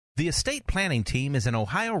The estate planning team is an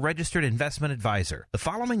Ohio registered investment advisor. The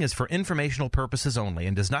following is for informational purposes only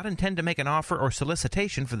and does not intend to make an offer or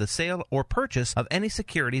solicitation for the sale or purchase of any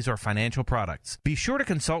securities or financial products. Be sure to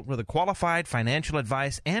consult with a qualified financial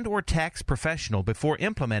advice and or tax professional before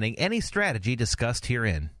implementing any strategy discussed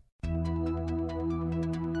herein.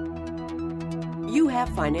 You have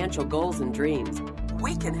financial goals and dreams.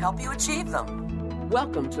 We can help you achieve them.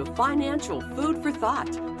 Welcome to Financial Food for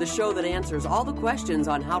Thought, the show that answers all the questions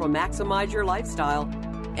on how to maximize your lifestyle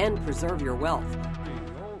and preserve your wealth.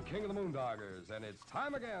 The old king of the Moondoggers, and it's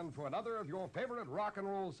time again for another of your favorite rock and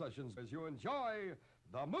roll sessions as you enjoy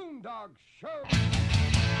the Moondog Show.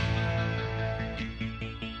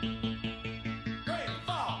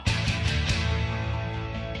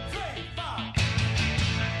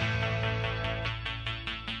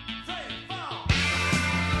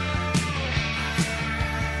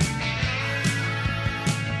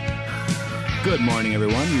 Good morning,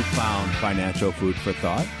 everyone. You found Financial Food for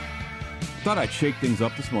Thought. Thought I'd shake things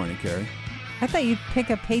up this morning, Carrie. I thought you'd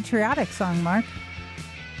pick a patriotic song, Mark.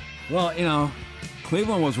 Well, you know,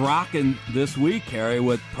 Cleveland was rocking this week, Carrie,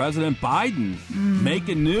 with President Biden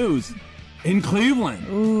making news in Cleveland.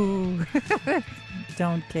 Ooh,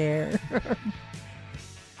 don't care.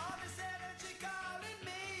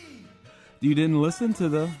 You didn't listen to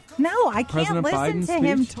the No, I can't President listen Biden to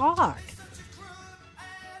him speech? talk.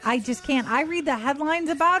 I just can't. I read the headlines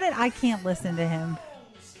about it. I can't listen to him.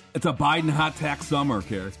 It's a Biden hot tax summer,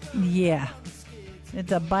 Carrie. Yeah.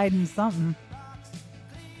 It's a Biden something.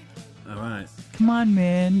 All right. Come on,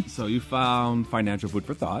 man. So you found Financial Food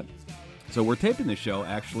for Thought. So we're taping the show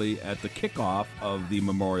actually at the kickoff of the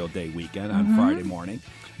Memorial Day weekend on Friday morning.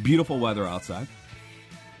 Beautiful weather outside.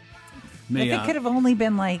 If it could have only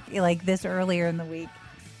been like this earlier in the week.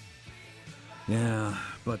 Yeah,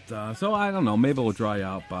 but so I don't know. Maybe it'll dry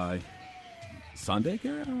out by Sunday,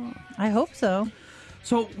 Carrie? I don't know. I hope so.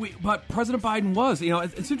 So, but President Biden was,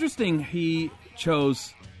 it's interesting he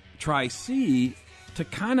chose Tri-C to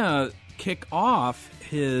kind of kick off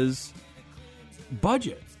his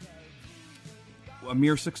budget. A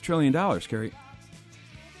mere $6 trillion, Carrie.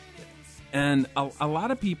 And a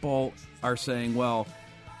lot of people are saying, well,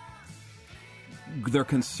 they're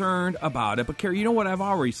concerned about it. But, Carrie, you know what I've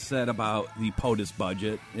already said about the POTUS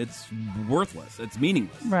budget? It's worthless. It's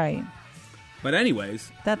meaningless. Right. But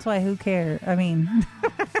anyways. That's why who cares? I mean.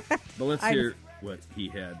 But let's hear what he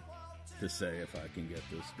had to say if I can get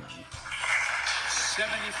this done.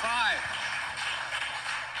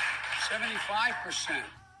 75%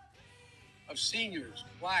 of seniors,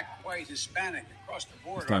 black, white, Hispanic, across the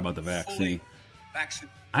board. Let's talk about the vaccine.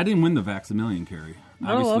 Vaccinated. I didn't win the Vax-A-Million, Carrie.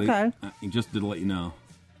 Oh, okay. Just to let you know.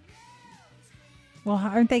 Well,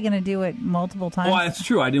 aren't they going to do it multiple times? Well, it's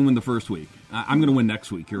true. I didn't win the first week. I'm going to win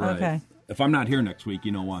next week. You're right. Okay. If I'm not here next week,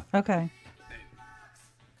 you know why. Okay.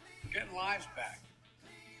 We're getting lives back.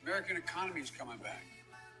 The American economy is coming back.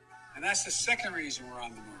 And that's the second reason we're on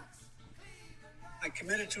the move. I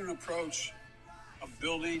committed to an approach of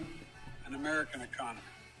building an American economy,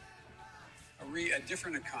 a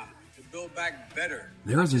different economy, to build back better.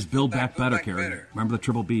 There's his build back better, Carrie. Better. Remember the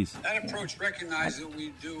triple Bs. That approach recognizes that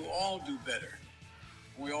we all do better.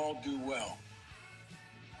 We all do well.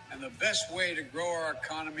 And the best way to grow our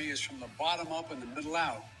economy is from the bottom up and the middle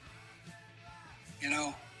out. You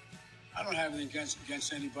know, I don't have anything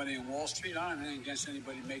against anybody in Wall Street. I don't have anything against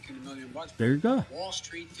anybody making $1 million. There you go. Wall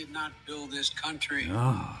Street did not build this country.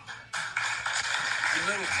 Oh. The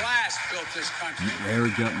middle class built this country. There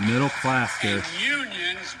we go. Middle class, Carrie. And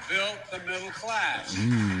unions built the middle class.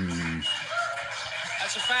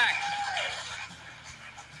 That's a fact.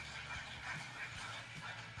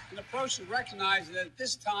 An approach that recognizes that at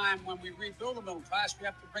this time, when we rebuild the middle class, we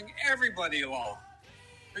have to bring everybody along,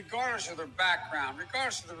 regardless of their background,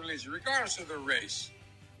 regardless of their religion, regardless of their race.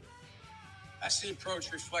 That's the approach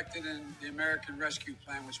reflected in the American Rescue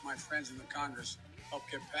Plan, which my friends in the Congress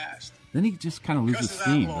helped get passed. Then he just kind of loses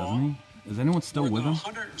steam, doesn't he? Is anyone still with him?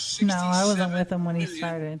 No, I wasn't with him when he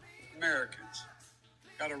started. Americans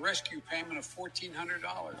got a rescue payment of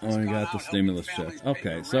 $1,400. Oh, he got the stimulus check.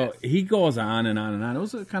 Okay, so he goes on and on and on. It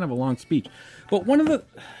was kind of a long speech. But one of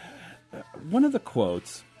the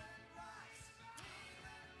quotes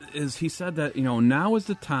is he said that, now is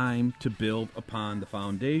the time to build upon the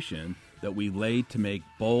foundation that we laid to make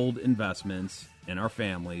bold investments in our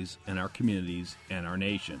families and our communities and our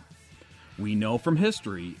nation. We know from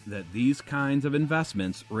history that these kinds of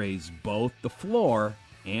investments raise both the floor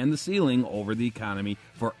and the ceiling over the economy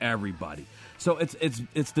for everybody. So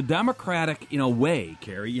it's the Democratic, way,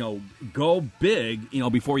 Carrie. Go big,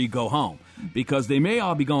 before you go home, because they may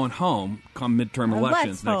all be going home come midterm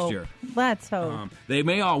elections next year. Let's hope. They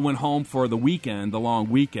may all went home for the weekend, the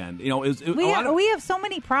long weekend. We have so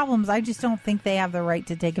many problems. I just don't think they have the right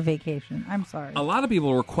to take a vacation. I'm sorry. A lot of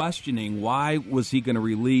people were questioning why was he going to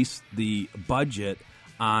release the budget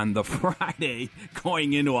on the Friday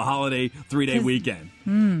going into a holiday 3-day weekend.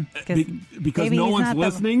 Because no one's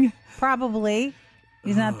listening? Probably.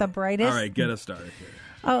 He's not the brightest. All right, get us started here.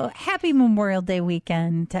 Oh, happy Memorial Day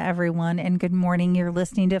weekend to everyone, and good morning. You're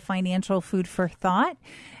listening to Financial Food for Thought.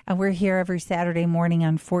 And we're here every Saturday morning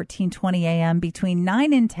on 1420 a.m. between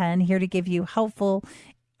 9 and 10, here to give you helpful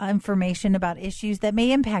information about issues that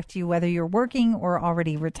may impact you, whether you're working or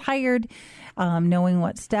already retired, knowing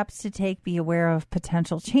what steps to take, be aware of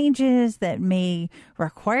potential changes that may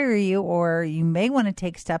require you, or you may want to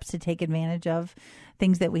take steps to take advantage of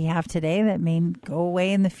things that we have today that may go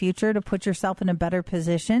away in the future to put yourself in a better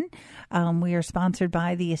position. We are sponsored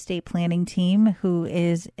by the estate planning team, who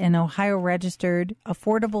is an Ohio-registered,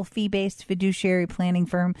 affordable, fee-based fiduciary planning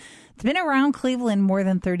firm. It's been around Cleveland more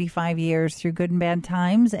than 35 years through good and bad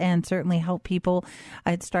times, and certainly helped people.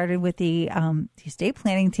 It started with the estate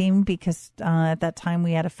planning team because at that time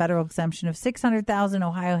we had a federal exemption of $600,000.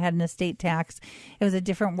 Ohio had an estate tax. It was a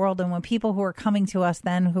different world, and when people who were coming to us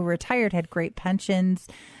then who retired had great pensions,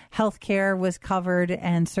 health care was covered,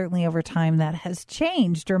 and certainly over time that has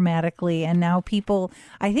changed dramatically. And now people,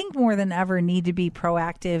 I think more than ever, need to be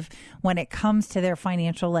proactive when it comes to their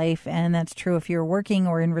financial life. And that's true if you're working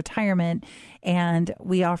or in retirement. And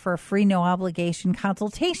we offer a free, no obligation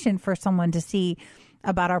consultation for someone to see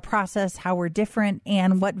about our process, how we're different,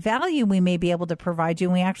 and what value we may be able to provide you.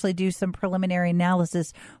 And we actually do some preliminary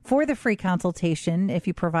analysis for the free consultation. If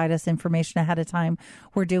you provide us information ahead of time,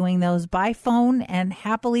 we're doing those by phone and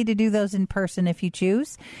happily to do those in person if you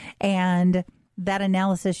choose. And that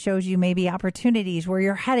analysis shows you maybe opportunities, where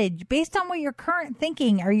you're headed based on what your current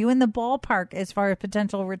thinking. Are you in the ballpark as far as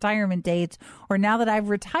potential retirement dates? Or now that I've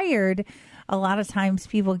retired, a lot of times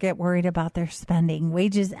people get worried about their spending.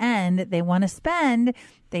 Wages end, they want to spend.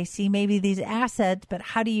 They see maybe these assets, but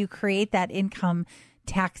how do you create that income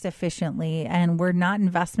tax efficiently? And we're not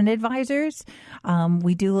investment advisors.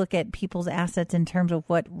 We do look at people's assets in terms of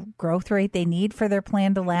what growth rate they need for their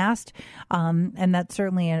plan to last. And that's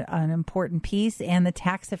certainly an important piece. And the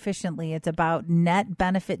tax efficiently, it's about net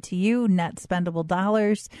benefit to you, net spendable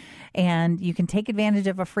dollars. And you can take advantage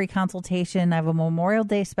of a free consultation. I have a Memorial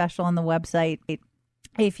Day special on the website.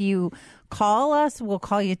 If you call us, we'll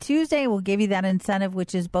call you Tuesday. We'll give you that incentive,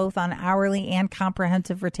 which is both on hourly and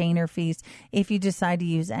comprehensive retainer fees if you decide to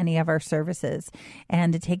use any of our services.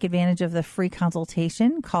 And to take advantage of the free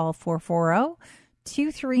consultation, call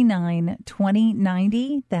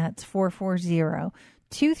 440-239-2090. That's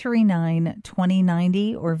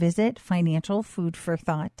 440-239-2090, or visit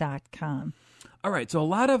financialfoodforthought.com. All right, so a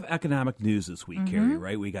lot of economic news this week, Carrie,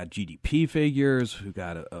 right? We got GDP figures. We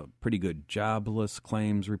got a pretty good jobless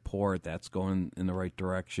claims report. That's going in the right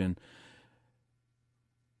direction.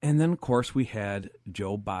 And then, of course, we had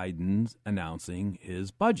Joe Biden announcing his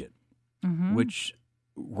budget, which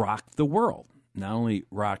rocked the world. Not only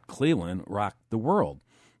rocked Cleveland, rocked the world,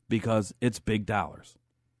 because it's big dollars.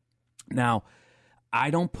 Now, I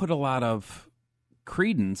don't put a lot of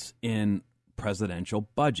credence in presidential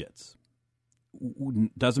budgets.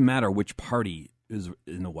 Doesn't matter which party is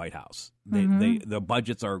in the White House. The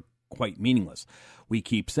budgets are quite meaningless. We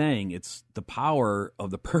keep saying it's the power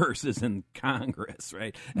of the purse is in Congress,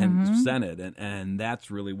 right? And Senate, and that's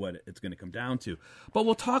really what it's going to come down to. But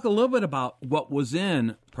we'll talk a little bit about what was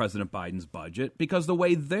in President Biden's budget, because the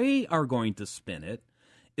way they are going to spin it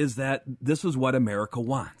is that this is what America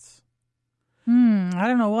wants. I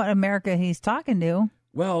don't know what America he's talking to.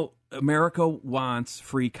 Well, America wants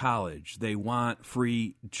free college. They want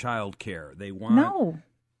free child care. They want... No,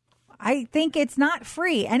 I think it's not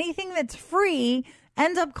free. Anything that's free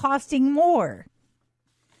ends up costing more.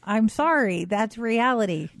 I'm sorry. That's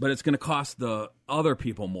reality. But it's going to cost the other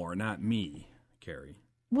people more, not me, Carrie.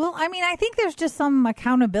 Well, I mean, I think there's just some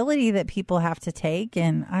accountability that people have to take,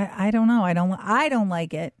 and I don't know. I don't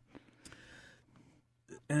like it.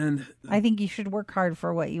 And I think you should work hard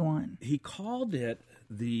for what you want. He called it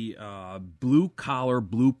the blue-collar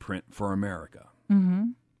blueprint for America.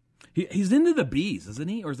 He's into the bees, isn't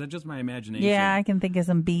he? Or is that just my imagination? Yeah, I can think of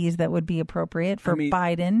some bees that would be appropriate for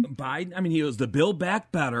Biden. I mean, he was the Build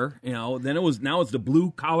Back Better, now it's the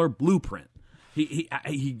blue-collar blueprint. He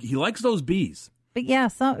likes those bees. But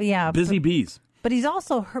yeah, busy bees. But he's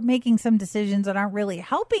also making some decisions that aren't really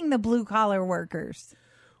helping the blue-collar workers.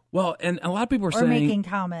 Well, and a lot of people are or saying, making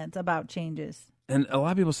comments about changes. and a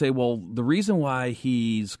lot of people say, well, the reason why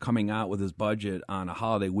he's coming out with his budget on a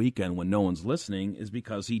holiday weekend when no one's listening is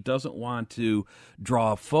because he doesn't want to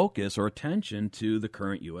draw focus or attention to the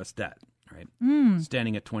current U.S. debt, right?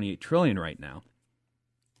 Standing at $28 trillion right now.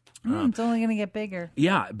 It's only going to get bigger.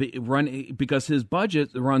 Yeah, because his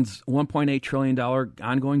budget runs $1.8 trillion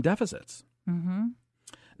ongoing deficits. Mm-hmm.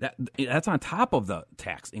 That's on top of the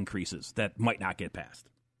tax increases that might not get passed.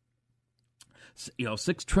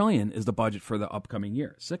 $6 trillion is the budget for the upcoming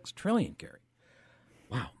year. $6 trillion, Gary.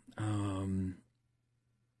 Wow.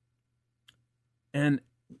 And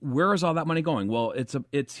where is all that money going? Well,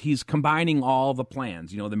 he's combining all the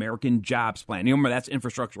plans. The American Jobs Plan. You remember that's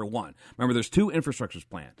infrastructure one. Remember, there's two infrastructures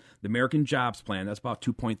plan. The American Jobs Plan, that's about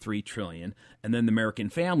 $2.3 trillion, and then the American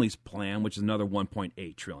Families Plan, which is another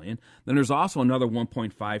 $1.8 trillion. Then there's also another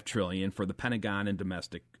 $1.5 trillion for the Pentagon and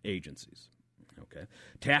domestic agencies. Okay,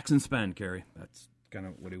 tax and spend, Carrie. That's kind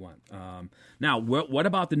of what he wants. Now, what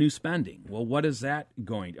about the new spending? Well, what is that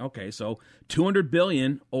going? Okay, so $200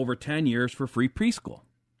 billion over 10 years for free preschool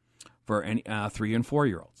for any 3 and 4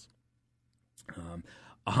 year olds.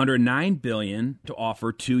 $109 billion to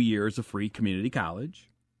offer 2 years of free community college.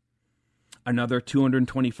 Another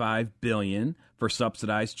 $225 billion for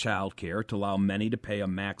subsidized child care to allow many to pay a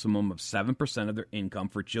maximum of 7% of their income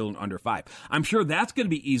for children under 5. I'm sure that's going to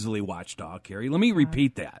be easily watchdog, Carrie. Let me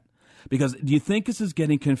repeat that, because do you think this is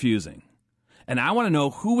getting confusing? And I want to know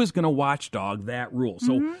who is going to watchdog that rule.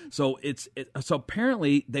 So so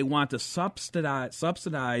apparently they want to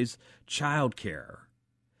subsidize child care,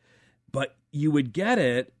 but you would get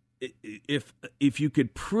it if you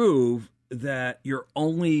could prove that you're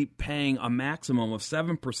only paying a maximum of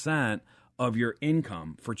 7% of your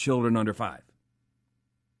income for children under 5.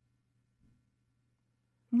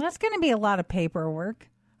 That's going to be a lot of paperwork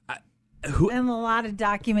and a lot of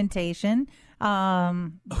documentation.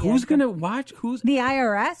 Who's going to watch? Who's the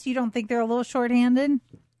IRS? You don't think they're a little shorthanded?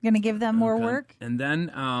 Going to give them more work? And then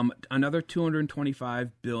another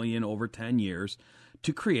 $225 billion over 10 years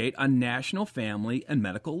to create a national family and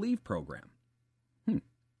medical leave program.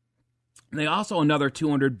 They also another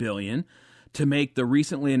 $200 billion to make the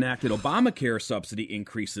recently enacted Obamacare subsidy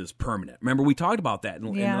increases permanent. Remember, we talked about that in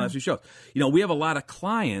the last few shows. We have a lot of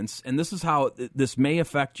clients, and this is how this may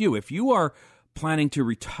affect you. If you are planning to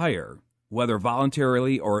retire, whether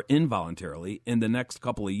voluntarily or involuntarily, in the next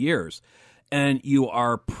couple of years, and you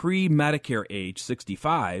are pre-Medicare age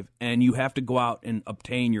 65, and you have to go out and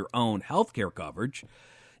obtain your own health care coverage,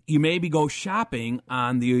 you maybe go shopping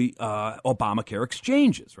on the Obamacare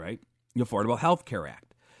exchanges, right? The Affordable Health Care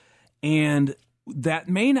Act. And that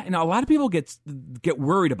may not, a lot of people get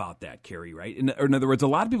worried about that, Carrie, right? In other words, a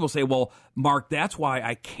lot of people say, well, Mark, that's why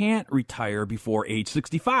I can't retire before age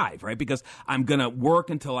 65, right? Because I'm going to work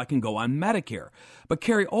until I can go on Medicare. But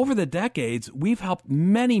Carrie, over the decades, we've helped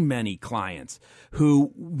many, many clients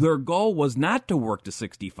who their goal was not to work to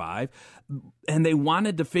 65, and they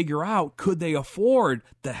wanted to figure out, could they afford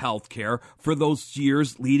the health care for those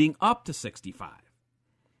years leading up to 65?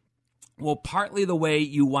 Well, partly the way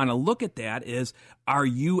you want to look at that is, are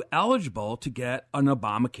you eligible to get an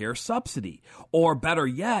Obamacare subsidy? Or better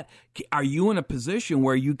yet, are you in a position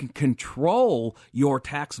where you can control your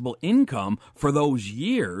taxable income for those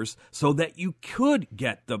years so that you could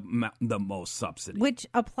get the most subsidy? Which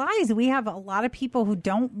applies. We have a lot of people who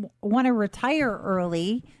don't want to retire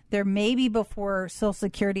early. They're maybe before Social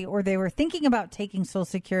Security, or they were thinking about taking Social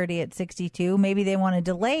Security at 62. Maybe they want to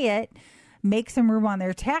delay it, make some room on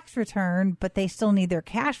their tax return, but they still need their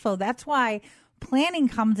cash flow. That's why planning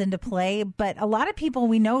comes into play. But a lot of people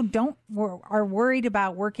we know are worried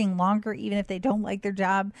about working longer, even if they don't like their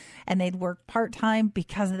job, and they'd work part-time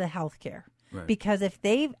because of the health care. Right. Because if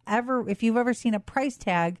you've ever seen a price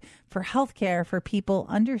tag for health care for people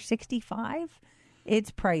under 65, it's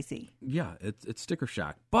pricey. Yeah, it's sticker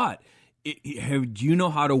shock. But do you know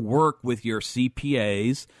how to work with your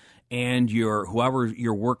CPAs and whoever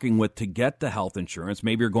you're working with to get the health insurance?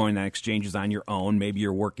 Maybe you're going on exchanges on your own. Maybe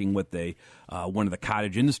you're working with one of the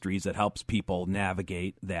cottage industries that helps people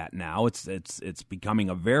navigate that now. It's becoming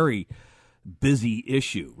a very busy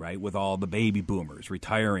issue, right, with all the baby boomers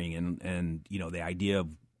retiring and the idea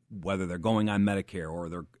of whether they're going on Medicare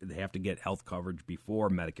or they have to get health coverage before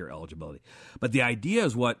Medicare eligibility. But the idea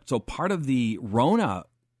is so part of the Rona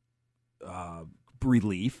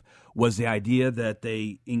relief was the idea that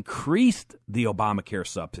they increased the Obamacare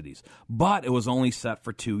subsidies, but it was only set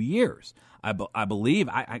for 2 years. I believe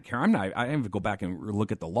I have to go back and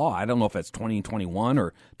look at the law. I don't know if it's 20 and 21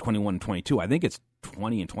 or 21 and 22. I think it's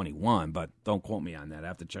 20 and 21, but don't quote me on that. I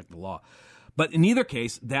have to check the law. But in either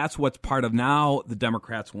case, that's what's part of now. The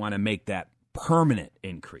Democrats want to make that permanent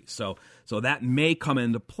increase. So that may come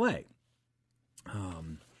into play.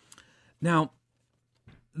 Now,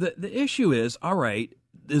 the issue is, all right,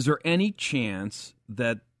 is there any chance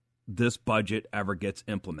that this budget ever gets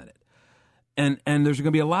implemented? And there's going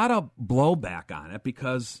to be a lot of blowback on it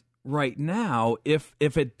because right now, if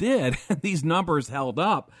it did, these numbers held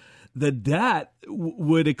up, the debt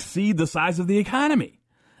would exceed the size of the economy.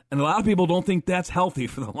 And a lot of people don't think that's healthy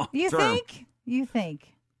for the long term. You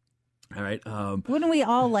think? All right. Wouldn't we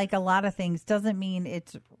all like a lot of things? Doesn't mean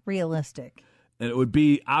it's realistic. And it would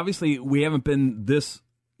be, obviously, we haven't been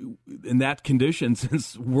in that condition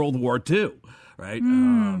since World War II, right?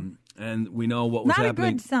 And we know what was happening. Not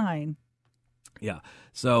a good sign. Yeah.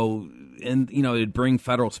 So, and, it'd bring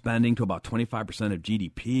federal spending to about 25% of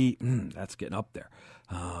GDP. That's getting up there.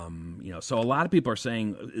 So a lot of people are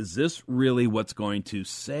saying, is this really what's going to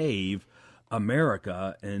save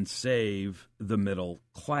America and save the middle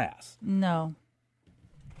class? No.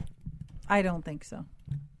 I don't think so.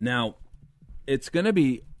 Now, it's going to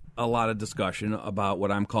be a lot of discussion about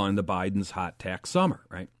what I'm calling the Biden's hot tax summer,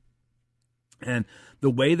 right? And the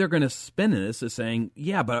way they're going to spin this is saying,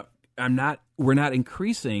 yeah, but we're not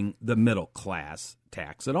increasing the middle class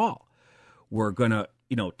tax at all. We're going to,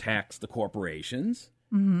 tax the corporations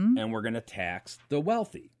and we're going to tax the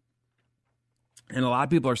wealthy. And a lot of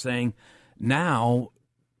people are saying now,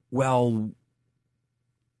 well,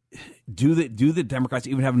 do the Democrats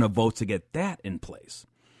even have enough votes to get that in place?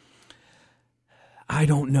 I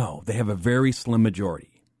don't know. They have a very slim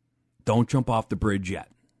majority. Don't jump off the bridge yet.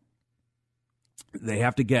 They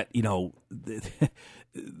have to get,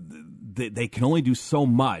 they can only do so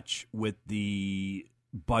much with the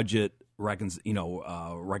budget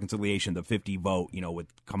reconciliation, the 50 vote, with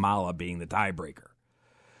Kamala being the tiebreaker.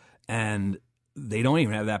 And they don't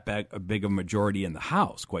even have that big of a majority in the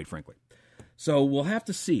House, quite frankly. So we'll have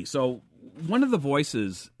to see. So one of the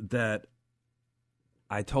voices that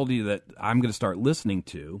I told you that I'm going to start listening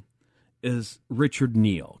to is Richard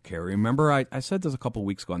Neal, Carrie. Remember, I said this a couple of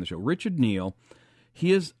weeks ago on the show. Richard Neal,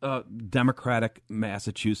 he is a Democratic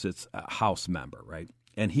Massachusetts House member, right?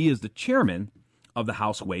 And he is the chairman of the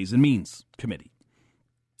House Ways and Means Committee.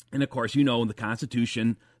 And, of course, the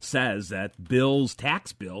Constitution says that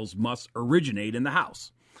tax bills must originate in the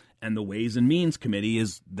House. And the Ways and Means Committee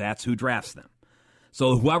that's who drafts them.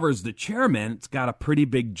 So whoever's the chairman, it's got a pretty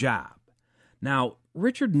big job. Now,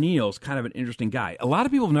 Richard Neal's kind of an interesting guy. A lot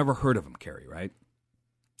of people have never heard of him, Carrie, right?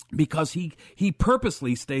 Because he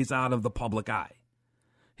purposely stays out of the public eye.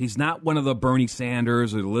 He's not one of the Bernie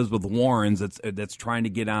Sanders or Elizabeth Warrens that's trying to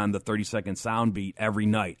get on the 30-second sound beat every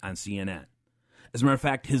night on CNN. As a matter of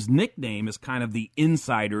fact, his nickname is kind of the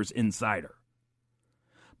insider's insider.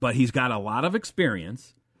 But he's got a lot of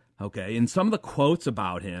experience, okay? And some of the quotes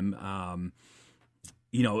about him, I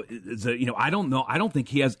don't know. I don't think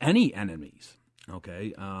he has any enemies,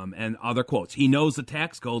 okay? And other quotes. He knows the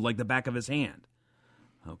tax code like the back of his hand.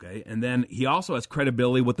 Okay, and then he also has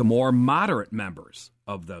credibility with the more moderate members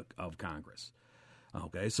of Congress.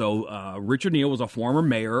 Okay, so Richard Neal was a former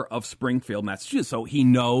mayor of Springfield, Massachusetts, so he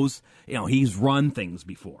knows, he's run things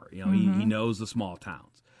before. He knows the small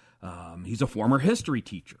towns. He's a former history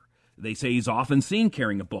teacher. They say he's often seen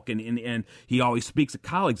carrying a book, and he always speaks to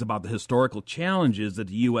colleagues about the historical challenges that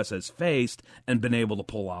the U.S. has faced and been able to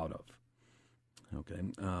pull out of. Okay,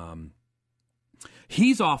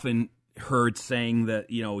 he's often heard saying that,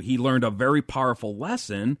 he learned a very powerful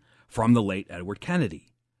lesson from the late Edward Kennedy.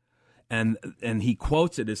 And he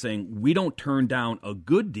quotes it as saying, we don't turn down a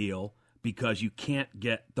good deal because you can't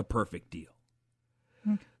get the perfect deal.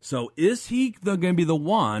 Okay. So is he going to be the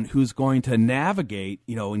one who's going to navigate,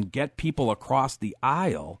 and get people across the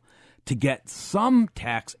aisle to get some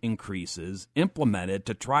tax increases implemented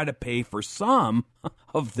to try to pay for some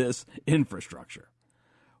of this infrastructure?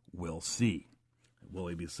 We'll see. Will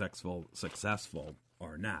he be successful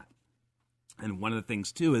or not? And one of the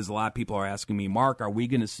things, too, is a lot of people are asking me, Mark, are we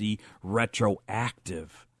going to see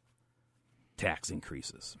retroactive tax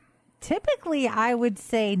increases? Typically, I would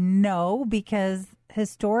say no, because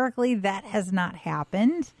historically that has not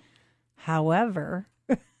happened. However,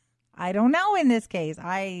 I don't know in this case.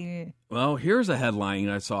 Well, here's a headline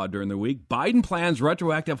I saw during the week. Biden plans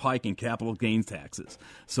retroactive hike in capital gains taxes.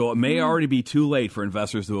 So it may already be too late for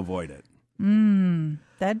investors to avoid it.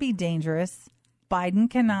 That'd be dangerous. Biden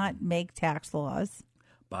cannot make tax laws.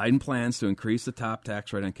 Biden plans to increase the top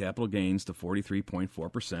tax rate on capital gains to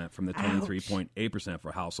 43.4% from the 23.8%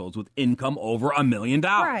 for households with income over $1 million.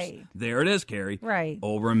 Right. There it is, Carrie. Right.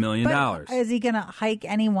 Over $1 million. Is he going to hike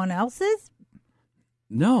anyone else's?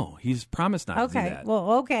 No, he's promised not to do Okay. that.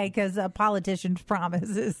 Well, okay, because a politician's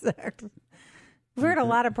promises. We've heard a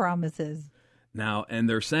lot of promises. Now, and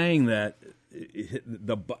they're saying that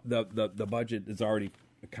the budget is already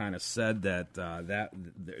kind of said that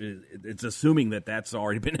it's assuming that that's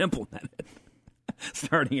already been implemented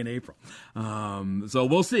starting in April. So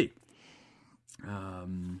we'll see.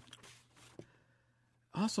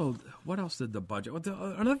 Also, what else did the budget?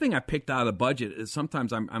 Another thing I picked out of the budget is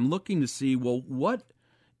sometimes I'm looking to see, well, what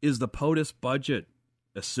is the POTUS budget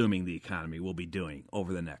assuming the economy will be doing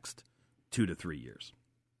over the next 2 to 3 years?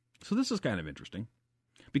 So this is kind of interesting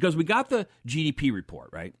because we got the GDP report,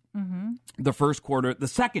 right? Mm-hmm. The first quarter, the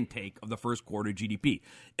second take of the first quarter GDP.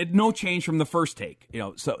 No change from the first take,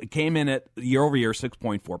 so it came in at year over year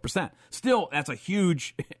 6.4%. Still, that's a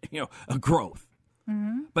huge, a growth.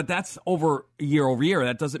 Mm-hmm. But that's over year.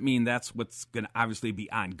 That doesn't mean that's what's going to obviously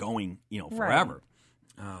be ongoing, forever.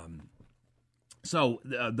 Right. So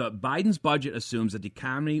the Biden's budget assumes that the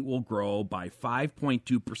economy will grow by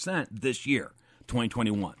 5.2% this year,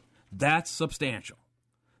 2021. That's substantial.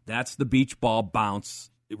 That's the beach ball bounce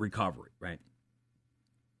recovery, right?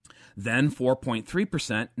 Then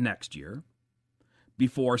 4.3% next year,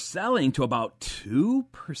 before selling to about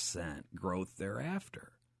 2% growth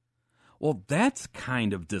thereafter. Well, that's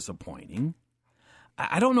kind of disappointing.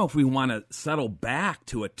 I don't know if we want to settle back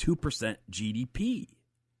to a 2% GDP.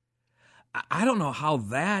 I don't know how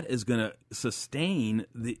that is going to sustain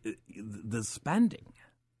the spending.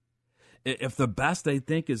 If the best they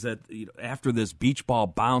think is that after this beach ball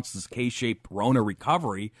bounce, this K-shaped Rona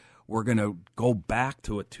recovery, we're going to go back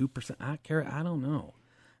to a 2%. I don't know.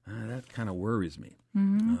 That kind of worries me.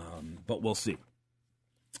 Mm-hmm. But we'll see.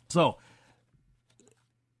 So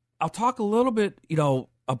I'll talk a little bit,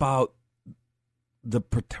 about the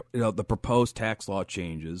proposed tax law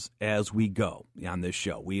changes as we go on this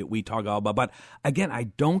show. We talk all about, but again, I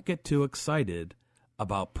don't get too excited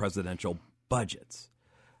about presidential budgets.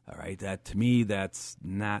 All right, that to me, that's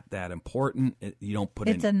not that important. You don't put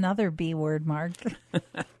it's another B word, Mark.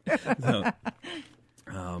 No.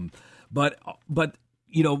 But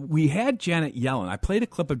we had Janet Yellen. I played a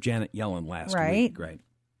clip of Janet Yellen last week, right?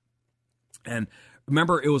 And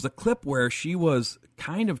remember, it was a clip where she was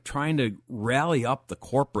kind of trying to rally up the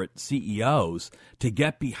corporate CEOs to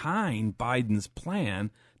get behind Biden's plan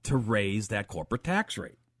to raise that corporate tax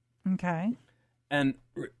rate. Okay. And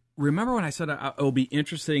remember when I said it will be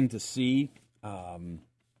interesting to see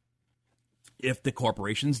if the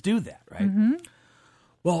corporations do that, right? Mm-hmm.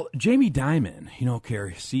 Well, Jamie Dimon,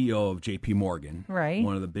 Carrie, CEO of J.P. Morgan, right,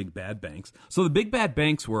 one of the big bad banks. So the big bad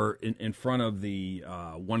banks were in front of the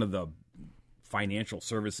one of the financial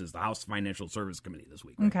services, the House Financial Service Committee this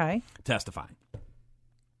week. Right? Okay, testifying,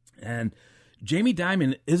 and Jamie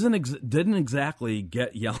Dimon didn't exactly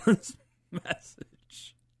get Yellen's message.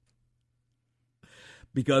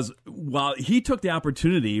 Because while he took the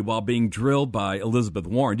opportunity while being drilled by Elizabeth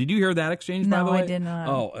Warren. Did you hear that exchange, by the way? No, I did not.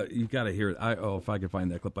 Oh, you got to hear it. If I can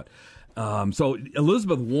find that clip. But so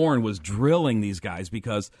Elizabeth Warren was drilling these guys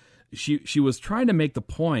because she was trying to make the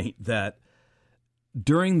point that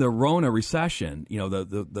during the Rona recession,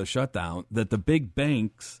 the shutdown, that the big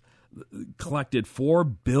banks collected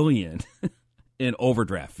 $4 billion in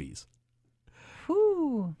overdraft fees.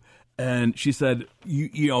 Whew. And she said,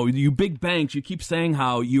 you big banks, you keep saying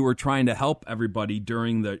how you were trying to help everybody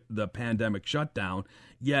during the pandemic shutdown,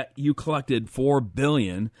 yet you collected $4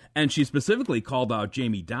 billion. And she specifically called out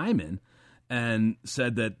Jamie Dimon and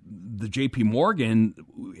said that the J.P. Morgan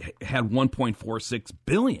had $1.46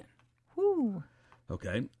 billion. Whew.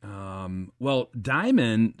 Okay. Well,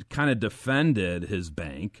 Dimon kind of defended his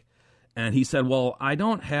bank. And he said, well, I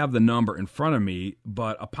don't have the number in front of me,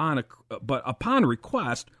 but upon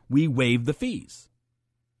request, we waive the fees.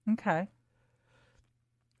 Okay.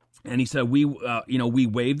 And he said, we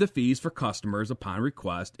waive the fees for customers upon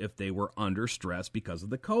request if they were under stress because of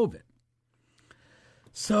the COVID.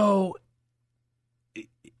 So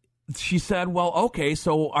she said, well, okay,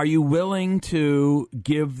 so are you willing to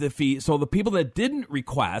give the fee? So the people that didn't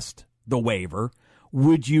request the waiver,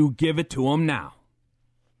 would you give it to them now?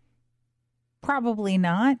 Probably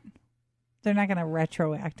not. They're not going to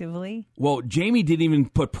retroactively. Well, Jamie didn't even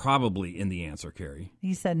put probably in the answer, Carrie.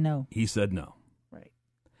 He said no. He said no. Right.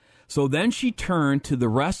 So then she turned to the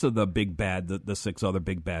rest of the big bad, the 6 other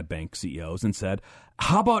big bad bank CEOs and said,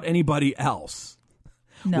 how about anybody else?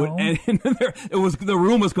 No. And the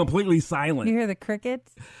room was completely silent. You hear the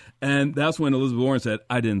crickets? And that's when Elizabeth Warren said,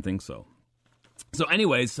 I didn't think so. So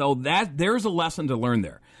anyway, there's a lesson to learn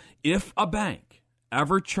there. If a bank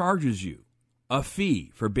ever charges you a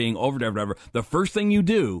fee for being overdraft, whatever, the first thing you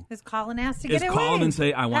do is call and ask to get it waived. Call them and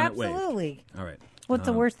say, I want it waived. Absolutely. All right. What's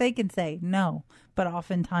the worst they can say? No. But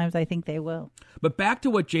oftentimes I think they will. But back to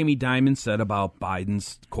what Jamie Dimon said about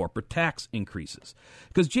Biden's corporate tax increases.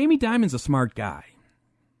 Because Jamie Dimon's a smart guy.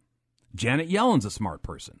 Janet Yellen's a smart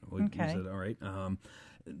person. Okay. Said, all right.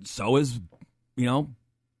 So is,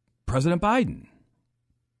 President Biden.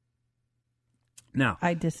 Now,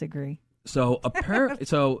 I disagree. So apparently,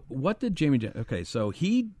 so what did Jamie? Okay, so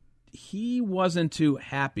he wasn't too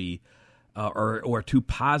happy or too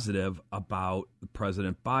positive about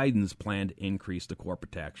President Biden's plan to increase the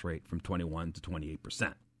corporate tax rate from 21 to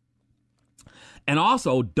 28%, and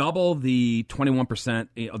also double the 21%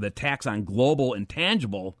 the tax on global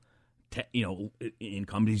intangible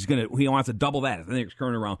income. He wants to double that. I think it's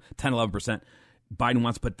currently around 10-11%. Biden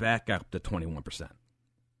wants to put back up to 21%.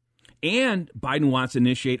 And Biden wants to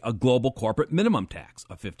initiate a global corporate minimum tax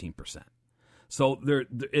of 15%. So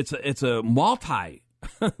it's a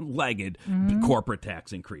multi-legged corporate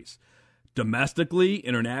tax increase, domestically,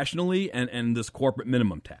 internationally, and this corporate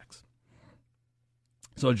minimum tax.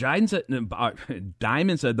 So Diamond said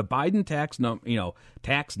the Biden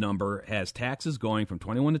tax number has taxes going from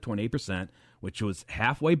 21 to 28%, which was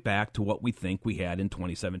halfway back to what we think we had in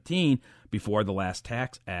 2017 before the last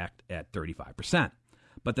tax act at 35%.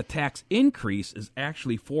 But the tax increase is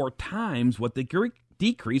actually 4 times what the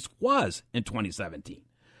decrease was in 2017.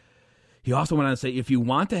 He also went on to say, if you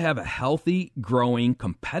want to have a healthy, growing,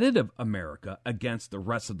 competitive America against the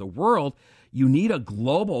rest of the world, you need a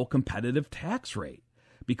global competitive tax rate.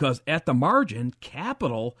 Because at the margin,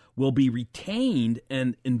 capital will be retained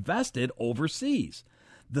and invested overseas.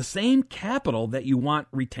 The same capital that you want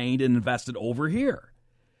retained and invested over here.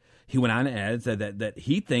 He went on to add that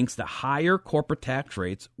he thinks the higher corporate tax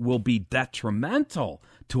rates will be detrimental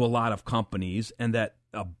to a lot of companies and that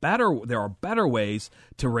there are better ways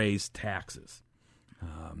to raise taxes.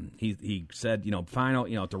 He said,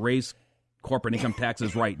 to raise corporate income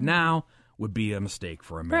taxes right now would be a mistake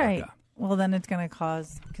for America. Right. Well, then it's going to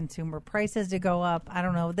cause consumer prices to go up. I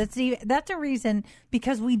don't know. That's a reason,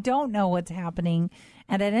 because we don't know what's happening,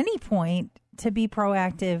 and at any point to be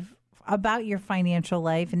proactive about your financial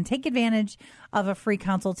life and take advantage of a free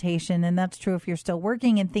consultation. And that's true if you're still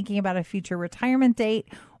working and thinking about a future retirement date,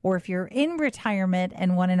 or if you're in retirement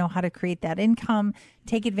and want to know how to create that income,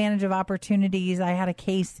 take advantage of opportunities. I had a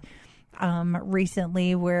case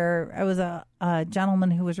recently where it was a gentleman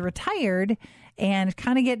who was retired and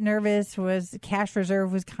kind of get nervous, was cash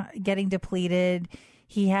reserve was getting depleted.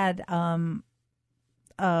 He had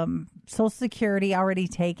Social Security already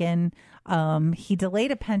taken. He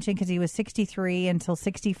delayed a pension because he was 63 until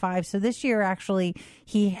 65. So this year, actually,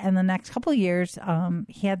 in the next couple of years,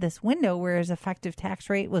 he had this window where his effective tax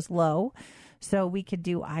rate was low. So we could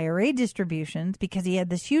do IRA distributions because he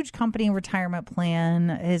had this huge company retirement plan,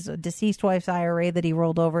 his deceased wife's IRA that he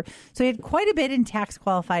rolled over. So he had quite a bit in tax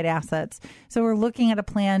qualified assets. So we're looking at a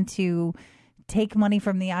plan to take money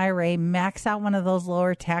from the IRA, max out one of those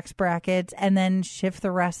lower tax brackets, and then shift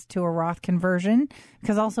the rest to a Roth conversion,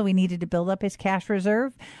 because also we needed to build up his cash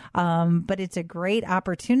reserve. But it's a great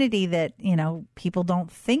opportunity that, people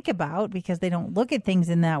don't think about because they don't look at things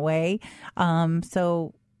in that way.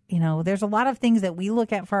 There's a lot of things that we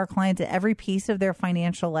look at for our clients at every piece of their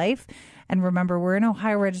financial life. And remember, we're an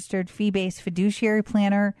Ohio registered fee-based fiduciary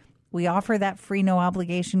planner. We offer that free, no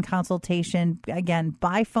obligation consultation, again,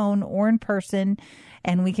 by phone or in person,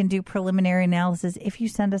 and we can do preliminary analysis if you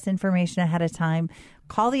send us information ahead of time.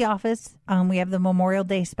 Call the office. We have the Memorial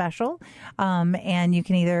Day special, and you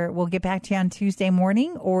can we'll get back to you on Tuesday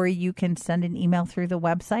morning, or you can send an email through the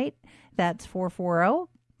website. That's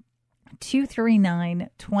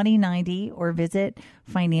 440-239-2090, or visit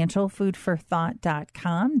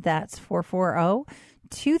financialfoodforthought.com. That's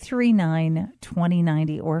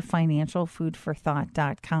 440-239-2090 or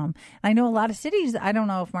financialfoodforthought.com. I know a lot of cities, I don't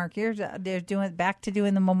know if Mark, they're doing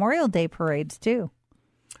the Memorial Day parades too.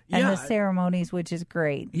 And the ceremonies, which is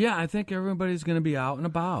great. Yeah, I think everybody's going to be out and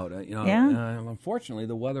about. Unfortunately,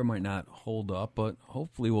 the weather might not hold up, but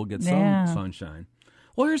hopefully we'll get some sunshine.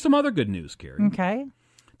 Well, here's some other good news, Carrie. Okay.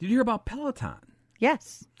 Did you hear about Peloton?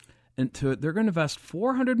 Yes. And they're going to invest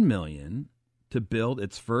 $400 million to build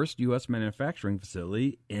its first U.S. manufacturing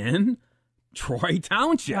facility in Troy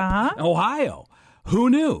Township, Ohio. Who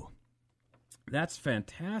knew? That's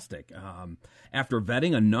fantastic. After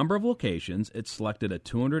vetting a number of locations, it selected a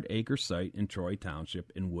 200-acre site in Troy Township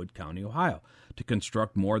in Wood County, Ohio, to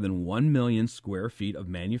construct more than 1 million square feet of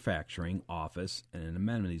manufacturing, office, and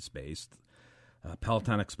amenity space.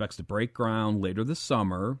 Peloton expects to break ground later this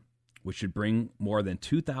summer, which should bring more than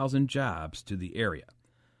 2,000 jobs to the area.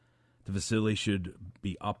 The facility should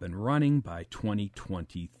be up and running by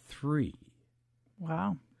 2023.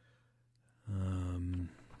 Wow.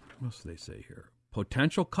 What else do they say here?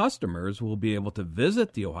 Potential customers will be able to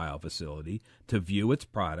visit the Ohio facility to view its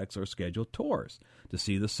products or schedule tours to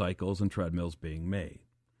see the cycles and treadmills being made.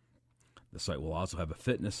 The site will also have a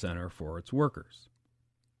fitness center for its workers.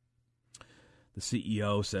 The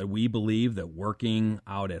CEO said, "We believe that working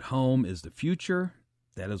out at home is the future.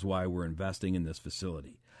 That is why we're investing in this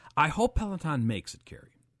facility." I hope Peloton makes it,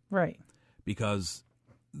 Carrie. Right. Because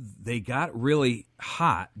they got really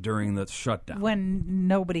hot during the shutdown. When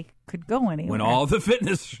nobody could go anywhere. When all the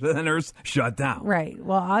fitness centers shut down. Right.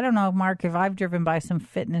 Well, I don't know, Mark, if I've driven by some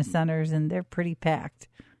fitness centers and they're pretty packed.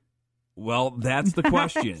 Well, that's the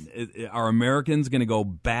question. Are Americans going to go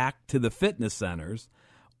back to the fitness centers,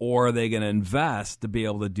 or are they going to invest to be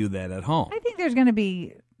able to do that at home? I think there's going to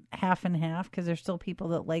be half and half because there's still people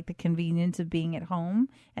that like the convenience of being at home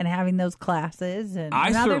and having those classes. And I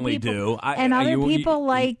other certainly people, do. Other people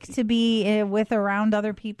like to be around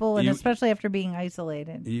other people, and especially after being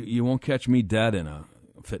isolated. You won't catch me dead in a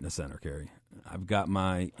fitness center, Carrie. I've got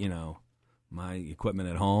my my equipment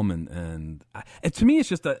at home, and to me, it's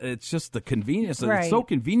just the convenience. Right. It's so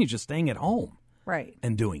convenient just staying at home, right,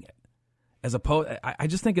 and doing it. As opposed, I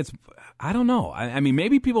just think it's, I don't know. I mean,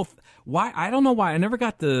 maybe people, why, I don't know why. I never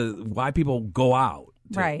got why people go out.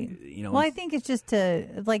 Right. Well, I think it's just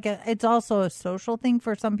it's also a social thing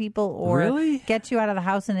for some people, or really? Get you out of the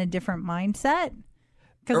house in a different mindset.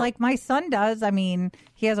 Because like my son does, I mean,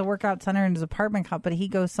 he has a workout center in his apartment company. He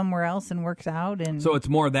goes somewhere else and works out. And so it's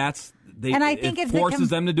more I think it forces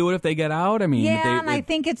them to do it if they get out. I mean, I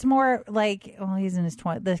think it's more like, he's in his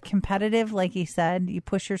 20s. The competitive, like he said, you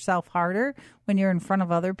push yourself harder when you're in front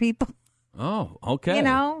of other people. Oh, okay.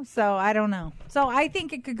 So I don't know. So I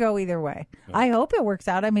think it could go either way. I hope it works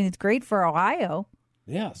out. I mean, it's great for Ohio.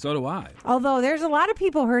 Yeah, so do I. Although there's a lot of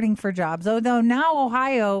people hurting for jobs. Although now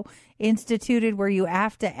Ohio instituted where you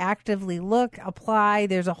have to actively apply.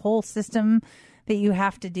 There's a whole system that you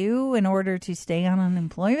have to do in order to stay on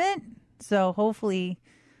unemployment. So hopefully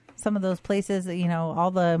some of those places,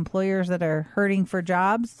 all the employers that are hurting for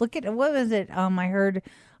jobs, look at, what was it? I heard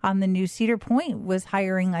on the news Cedar Point was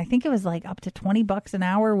hiring, I think it was like up to $20 an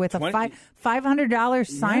hour with a $500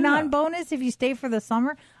 sign-on bonus if you stay for the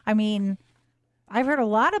summer. I mean, I've heard a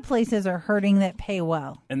lot of places are hurting that pay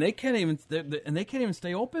well. And they can't even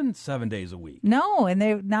stay open 7 days a week. No, and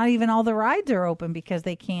they not even all the rides are open because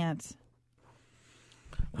they can't.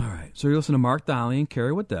 All right. So you listen to Mark Donnelly and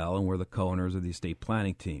Carrie Waddell, and we're the co-owners of the estate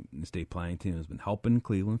planning team. The estate planning team has been helping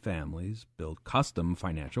Cleveland families build custom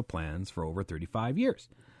financial plans for over 35 years.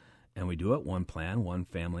 And we do it one plan, one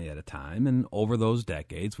family at a time. And over those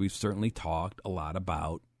decades, we've certainly talked a lot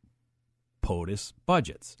about POTUS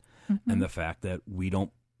budgets and the fact that we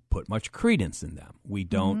don't put much credence in them. We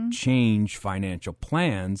don't change financial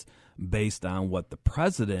plans based on what the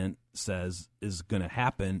president says is going to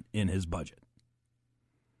happen in his budget.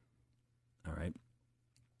 All right.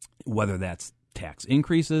 Whether that's tax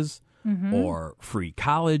increases or free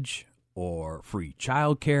college or free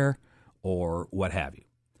childcare or what have you.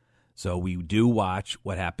 So we do watch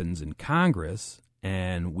what happens in Congress,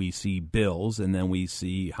 and we see bills, and then we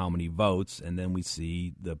see how many votes, and then we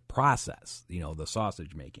see the process, the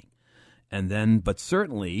sausage making. And then, but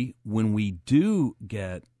certainly when we do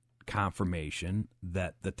get confirmation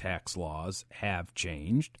that the tax laws have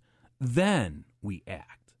changed, then we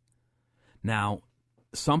act. Now,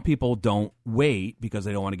 some people don't wait because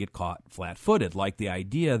they don't want to get caught flat-footed, like the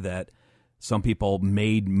idea that some people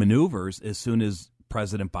made maneuvers as soon as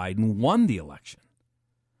President Biden won the election,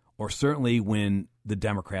 or certainly when the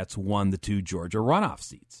Democrats won the 2 Georgia runoff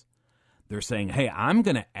seats. They're saying, hey, I'm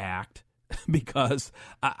going to act because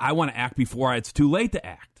I want to act before it's too late to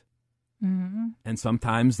act. And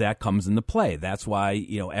sometimes that comes into play. That's why,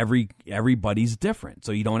 everybody's different.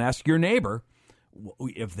 So you don't ask your neighbor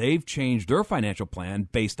if they've changed their financial plan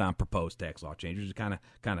based on proposed tax law changes. You kind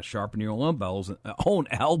of sharpen your own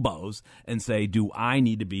elbows and say, do I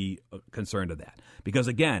need to be concerned of that? Because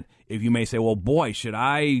again, if you may say, well, boy,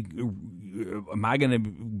 am I going to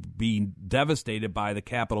be devastated by the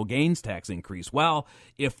capital gains tax increase? Well,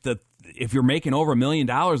 if you're making over $1 million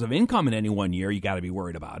of income in any one year, you got to be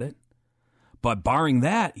worried about it. But barring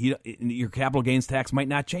that, your capital gains tax might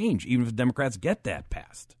not change, even if the Democrats get that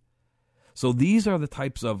passed. So these are the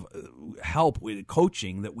types of help with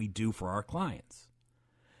coaching that we do for our clients.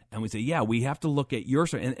 And we say, yeah, we have to look at your,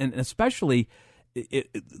 and especially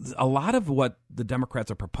a lot of what the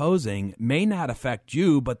Democrats are proposing may not affect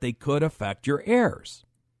you, but they could affect your heirs.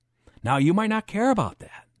 Now, you might not care about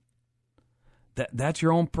that. That's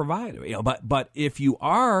your own provider. But if you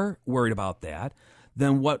are worried about that,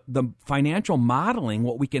 then what the financial modeling,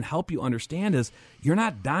 what we can help you understand is you're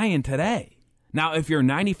not dying today. Now, if you're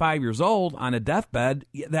 95 years old on a deathbed,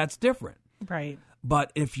 that's different. Right.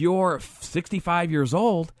 But if you're 65 years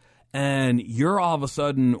old and you're all of a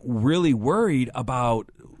sudden really worried about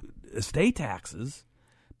estate taxes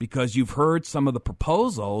because you've heard some of the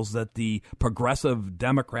proposals that the progressive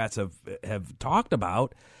Democrats have talked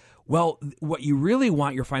about, well, what you really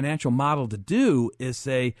want your financial model to do is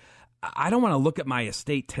say, I don't want to look at my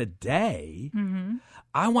estate today. Mm-hmm.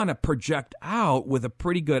 I want to project out with a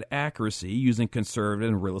pretty good accuracy using conservative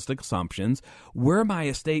and realistic assumptions where my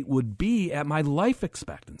estate would be at my life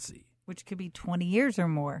expectancy. Which could be 20 years or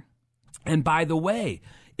more. And by the way,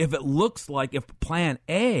 if plan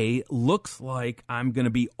A looks like I'm going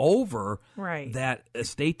to be over that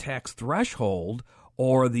estate tax threshold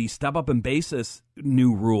or the step up in basis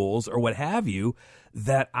new rules or what have you,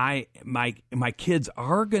 that my kids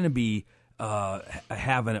are going to be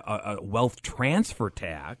having a wealth transfer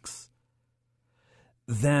tax,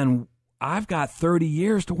 then I've got 30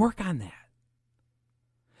 years to work on that.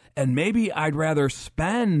 And maybe I'd rather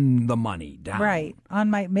spend the money down. Right.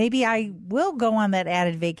 Maybe I will go on that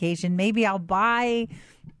added vacation. Maybe I'll buy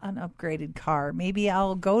an upgraded car. Maybe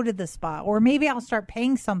I'll go to the spa, or maybe I'll start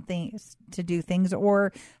paying something to do things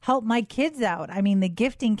or help my kids out. I mean, the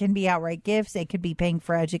gifting can be outright gifts. It could be paying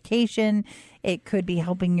for education. It could be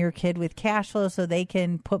helping your kid with cash flow so they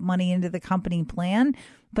can put money into the company plan.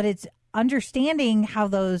 But it's understanding how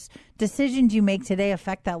those decisions you make today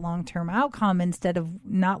affect that long-term outcome instead of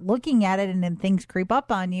not looking at it and then things creep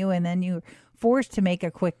up on you and then you're forced to make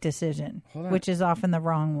a quick decision, which is often the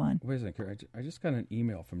wrong one. Wait a second. I just got an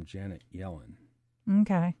email from Janet Yellen.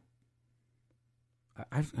 Okay.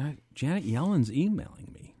 Janet Yellen's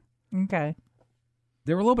emailing me. Okay.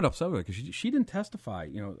 They were a little bit upset with it because she didn't testify,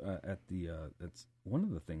 at the that's one of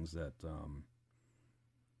the things that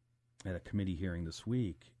at a committee hearing this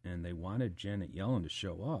week, and they wanted Janet Yellen to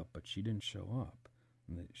show up, but she didn't show up.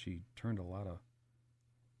 And she turned a lot of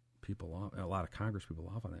people off, a lot of Congress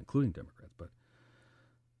people off on that, including Democrats. But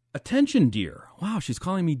attention, dear. Wow, she's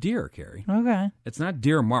calling me dear, Carrie. Okay. It's not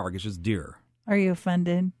dear Mark, it's just dear. Are you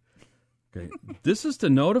offended? Okay. This is to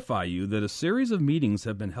notify you that a series of meetings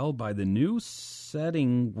have been held by the new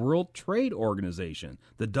setting World Trade Organization,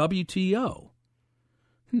 the WTO.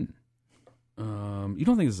 You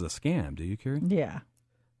don't think this is a scam, do you, Carrie? Yeah.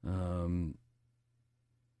 To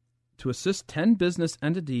assist 10 business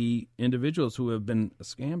entity individuals who have been a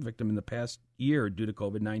scam victim in the past year due to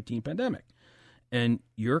COVID-19 pandemic. And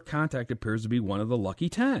your contact appears to be one of the lucky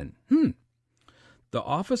 10. The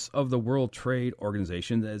Office of the World Trade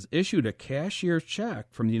Organization has issued a cashier's check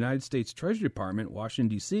from the United States Treasury Department, Washington,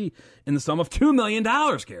 D.C., in the sum of $2 million,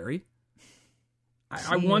 Carrie.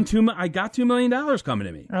 I got $2 million coming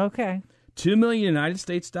to me. Okay. $2 million United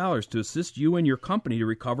States dollars to assist you and your company to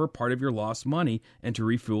recover part of your lost money and to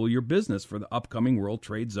refuel your business for the upcoming World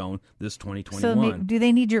Trade Zone this 2021. So do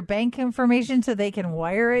they need your bank information so they can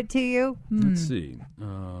wire it to you? Let's see.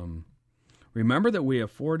 Remember that we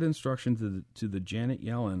have forwarded instructions to the Janet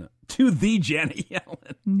Yellen,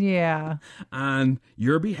 Yeah. on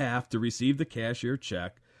your behalf to receive the cashier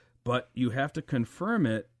check, but you have to confirm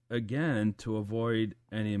it again to avoid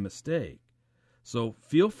any mistake. So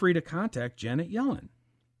feel free to contact Janet Yellen.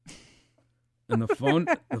 And the phone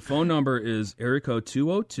number is area code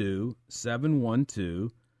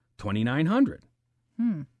 202-712-2900.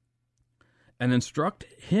 And instruct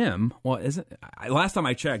him. Well, last time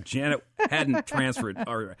I checked, Janet hadn't transferred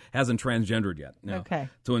or hasn't transgendered yet. No. Okay.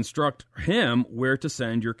 To instruct him where to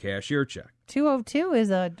send your cashier check. 202 is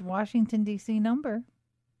a Washington, D.C. number.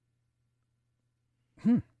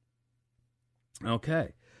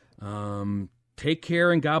 Okay. Take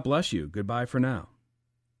care and God bless you. Goodbye for now.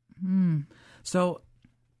 So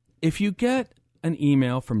if you get an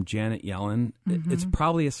email from Janet Yellen, it's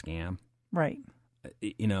probably a scam. Right.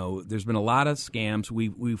 There's been a lot of scams.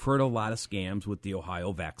 We've heard a lot of scams with the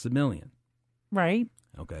Ohio Vax-A-Million. Right.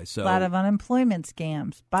 Okay. So a lot of unemployment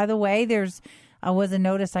scams. By the way, there's was a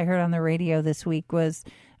notice I heard on the radio this week was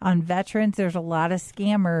on veterans. There's a lot of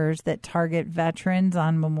scammers that target veterans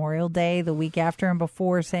on Memorial Day, the week after and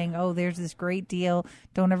before, saying, oh, there's this great deal.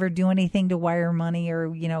 Don't ever do anything to wire money,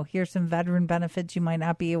 or, here's some veteran benefits you might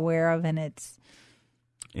not be aware of. And it's.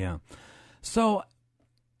 Yeah. So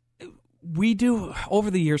we do, over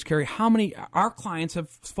the years, Carrie, how many our clients have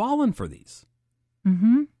fallen for these?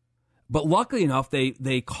 Mm-hmm. But luckily enough,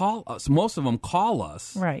 they call us. Most of them call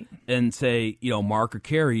us, right, and say, Mark or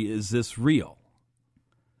Carrie, is this real?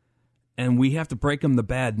 And we have to break them the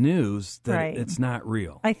bad news that Right. it's not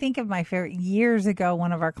real. I think of my favorite years ago,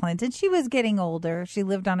 one of our clients, and she was getting older. She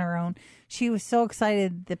lived on her own. She was so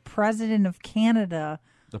excited. The president of Canada,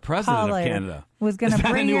 The president Color, of Canada was going Is to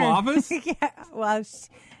that bring a new her office? Yeah, well,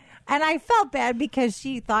 and I felt bad because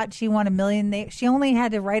she thought she won $1 million. She only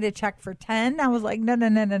had to write a check for 10. I was like, no.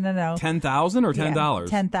 10,000 or $10?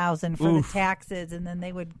 10,000 for Oof. the taxes, and then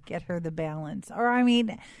they would get her the balance. Or I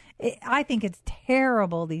mean, I think it's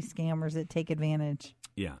terrible, these scammers that take advantage.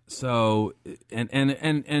 Yeah. So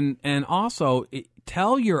and also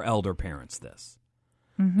tell your elder parents this,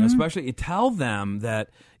 especially tell them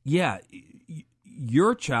that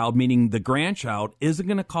your child, meaning the grandchild, isn't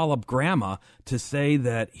going to call up grandma to say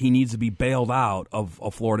that he needs to be bailed out of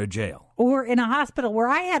a Florida jail. Or in a hospital where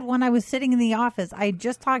I had one, I was sitting in the office. I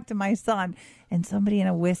just talked to my son, and somebody in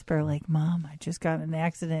a whisper, like, Mom, I just got in an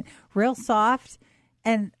accident. Real soft.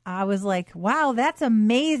 And I was like, wow, that's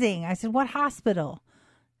amazing. I said, what hospital?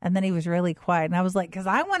 And then he was really quiet. And I was like, because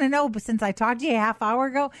I want to know, but since I talked to you a half hour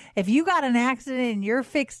ago, if you got an accident and you're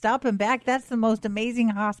fixed up and back, that's the most amazing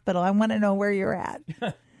hospital. I want to know where you're at.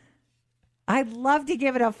 I'd love to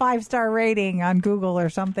give it a 5-star rating on Google or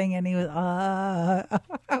something. And he was, I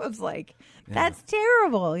was like, that's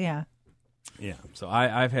terrible. Yeah. Yeah. So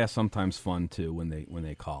I've had sometimes fun too when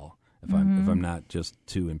they call. If I'm not just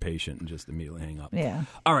too impatient and just immediately hang up. Yeah.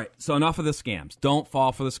 All right. So enough of the scams. Don't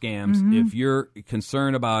fall for the scams. If you're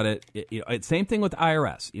concerned about it, it's same thing with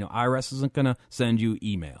IRS. IRS isn't going to send you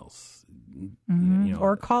emails.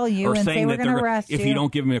 Or call you and say we're going to arrest you. If you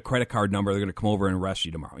don't give them a credit card number, they're going to come over and arrest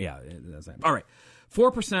you tomorrow. Yeah. That's it. All right.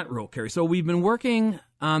 4% rule, Carrie. So we've been working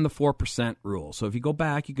on the 4% rule. So if you go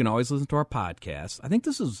back, you can always listen to our podcast. I think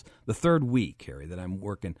this is the third week, Carrie, that I'm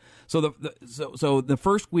working. So the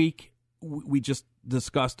first week we just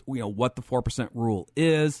discussed, what the 4% rule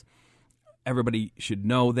is. Everybody should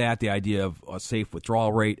know that, the idea of a safe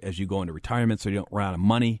withdrawal rate as you go into retirement so you don't run out of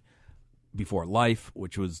money before life,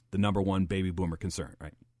 which was the number one baby boomer concern,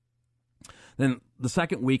 right? Then the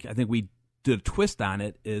second week, I think we did a twist on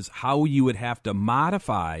it, is how you would have to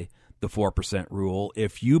modify the 4% rule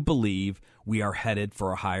if you believe we are headed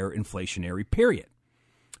for a higher inflationary period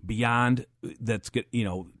beyond that's,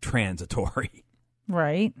 transitory.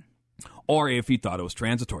 Right. Or if you thought it was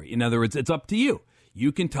transitory. In other words, it's up to you.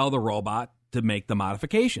 You can tell the robot to make the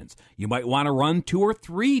modifications. You might want to run 2 or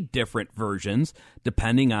 3 different versions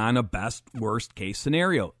depending on a best worst case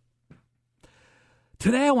scenario.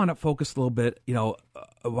 Today I want to focus a little bit,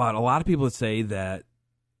 about a lot of people that say that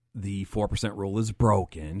the 4% rule is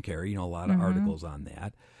broken. Carrie, a lot of articles on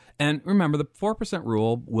that. And remember, the 4%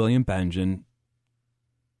 rule, William Benjamin,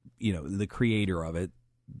 the creator of it,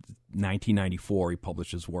 1994, he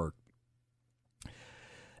published his work.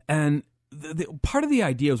 And the part of the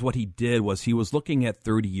idea was what he did was he was looking at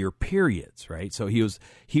 30-year periods, right? So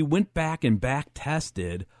he went back and back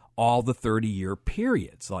tested all the 30-year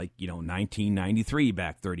periods, like 1993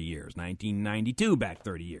 back 30 years, 1992 back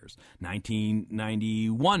 30 years,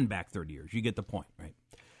 1991 back 30 years. You get the point, right?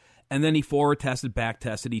 And then he forward tested, back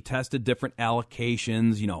tested. He tested different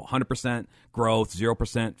allocations, 100% growth,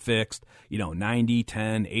 0% fixed, 90,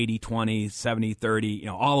 10, 80, 20, 70, 30,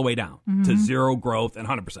 all the way down to 0 growth and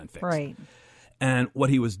 100% fixed. Right. And what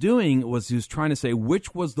he was doing was he was trying to say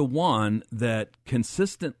which was the one that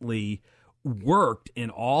consistently worked in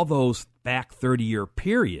all those back 30-year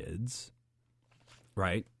periods,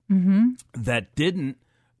 right? That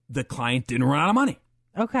the client didn't run out of money.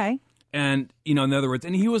 Okay. And, in other words,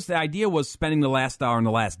 and the idea was spending the last dollar on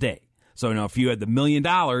the last day. So, if you had the $1 million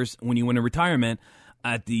when you went to retirement,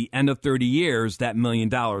 at the end of 30 years, that $1 million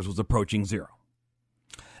was approaching 0.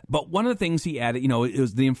 But one of the things he added, it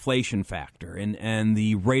was the inflation factor and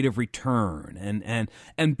the rate of return.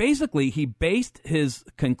 And basically, he based his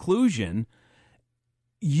conclusion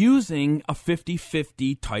using a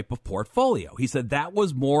 50-50 type of portfolio. He said that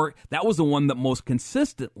was the one that most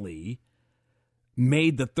consistently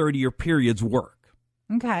made the 30-year periods work.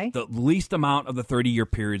 Okay. The least amount of the 30-year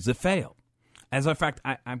periods that failed. As a matter of fact,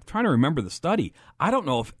 I'm trying to remember the study. I don't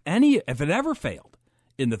know if it ever failed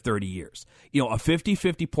in the 30 years. A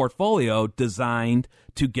 50-50 portfolio designed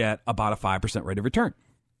to get about a 5% rate of return,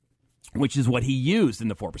 which is what he used in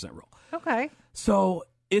the 4% rule. Okay. So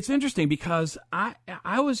it's interesting because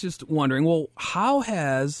I was just wondering, well,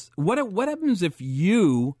 what happens if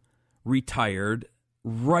you retired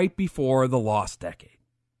right before the lost decade?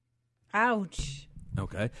 Ouch.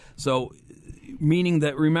 Okay. So meaning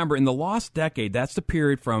that, remember, in the lost decade, that's the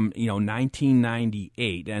period from,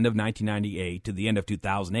 1998, end of 1998 to the end of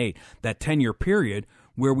 2008, that 10-year period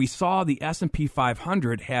where we saw the S&P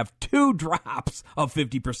 500 have 2 drops of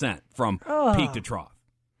 50% from peak to trough.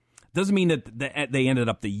 Doesn't mean that they ended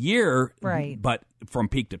up the year, right? But from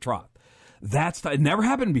peak to trough. It never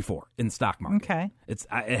happened before in the stock market. Okay.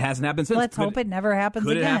 It hasn't happened since. Let's hope it never happens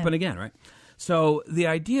again. Could it happen again, right? So the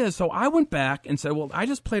idea is, I went back and said, well, I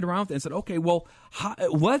just played around with it and said, okay, well,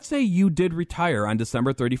 let's say you did retire on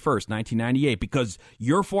December 31st, 1998, because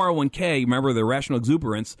your 401k, remember the rational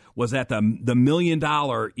exuberance, was at the $1 million,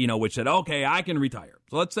 which said, okay, I can retire.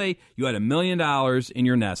 So let's say you had $1 million in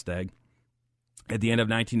your nest egg at the end of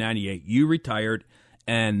 1998. You retired,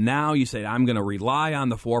 and now you say, I'm going to rely on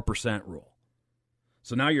the 4% rule.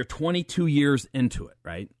 So now you're 22 years into it,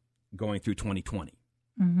 right? Going through 2020.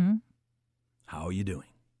 Mm-hmm. How are you doing?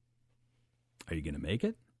 Are you going to make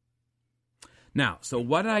it? Now, so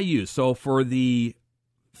what did I use? So for the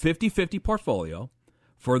 50-50 portfolio,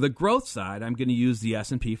 for the growth side, I'm going to use the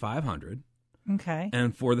S&P 500. Okay.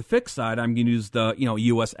 And for the fixed side, I'm going to use the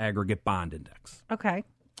U.S. Aggregate Bond Index. Okay.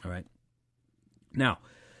 All right. Now,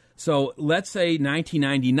 so let's say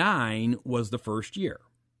 1999 was the first year.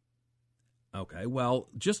 Okay, well,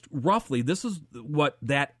 just roughly, this is what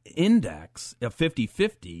that index of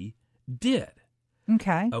 50-50 did.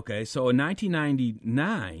 Okay. Okay, so in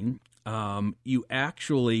 1999, you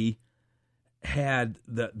actually had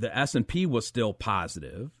the S&P was still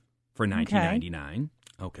positive for 1999.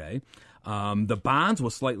 Okay. The bonds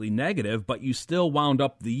was slightly negative, but you still wound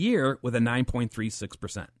up the year with a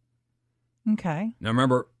 9.36%. Okay. Now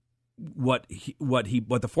remember, what the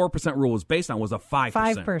 4% rule was based on was a 5%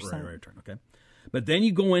 5% return. Okay. But then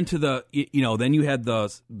you go into then you had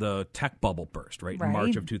the tech bubble burst, right? In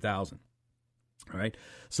March of 2000. All right.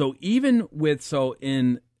 So in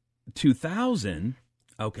 2000,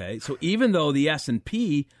 okay, so even though the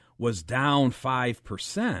S&P was down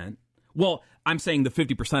 5%, well, I'm saying the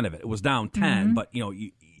 50% of it was down 10, but you're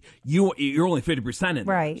only 50% in there,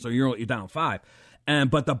 right? So you're down 5,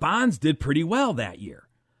 but the bonds did pretty well that year.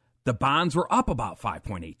 The bonds were up about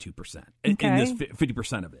 5.82% in this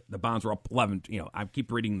 50% of it. The bonds were up 11. I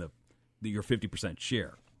keep reading your 50%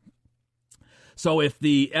 share. So if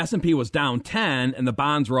the S&P was down 10 and the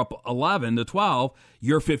bonds were up 11 to 12,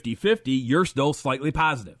 you're 50-50. You're still slightly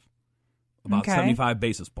positive, about 75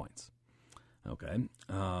 basis points. Okay.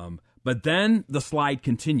 But then the slide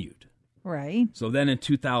continued. Right. So then in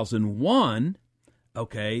 2001,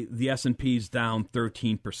 okay, the S&P's down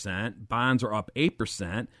 13%. Bonds are up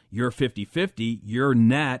 8%. You're 50-50. Your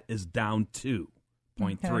net is down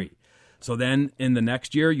 2.3. Okay. So then in the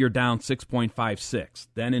next year, you're down 6.56.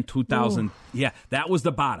 Then in 2000, that was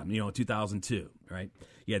the bottom, 2002, right?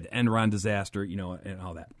 You had the Enron disaster, and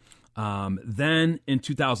all that. Then in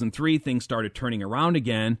 2003, things started turning around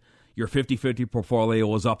again. Your 50-50 portfolio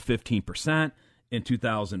was up 15%. In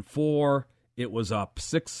 2004, it was up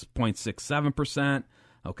 6.67%.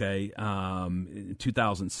 Okay. In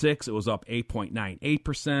 2006, it was up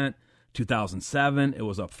 8.98%. 2007, it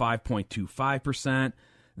was up 5.25%.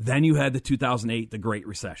 Then you had the 2008, the Great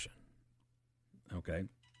Recession. Okay.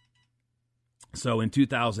 So in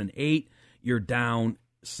 2008, you're down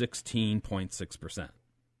 16.6%.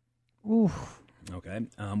 Oof. Okay.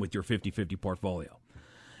 With your 50-50 portfolio.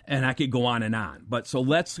 And I could go on and on. But so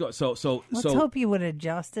let's go. Let's hope you would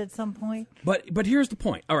adjust at some point. But here's the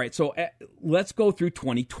point. All right. So let's go through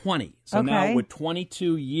 2020. So now with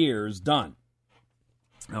 22 years done.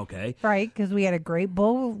 Okay. Right. Because we had a great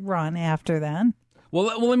bull run after then. Well,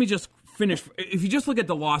 let me just finish. If you just look at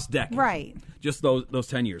the lost decade, right? Just those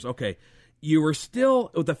 10 years. Okay, you were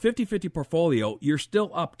still with the 50-50 portfolio. You're still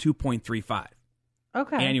up 2.35.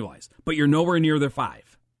 Okay, annualized, but you're nowhere near the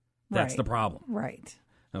 5. That's the problem. Right.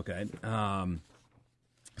 Okay.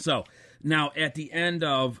 So now at the end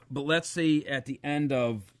of, let's say at the end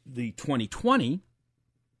of the 2020.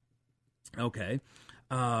 Okay.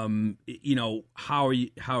 How are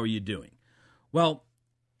you doing? Well.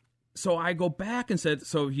 So I go back and said,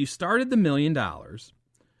 so if you started the $1 million,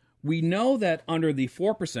 we know that under the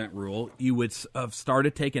 4% rule, you would have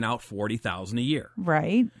started taking out $40,000 a year.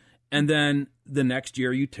 Right. And then the next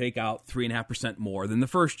year you take out 3.5% more than the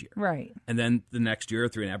first year. Right. And then the next year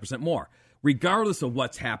 3.5% more, regardless of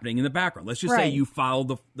what's happening in the background. Let's just say you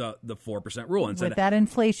follow the 4% rule and with that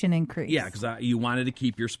inflation increase. Yeah, because you wanted to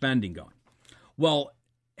keep your spending going. Well,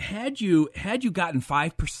 had you gotten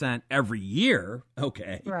 5% every year,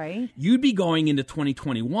 okay, right, you'd be going into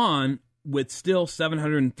 2021 with still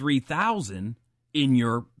 $703,000 in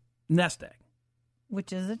your nest egg,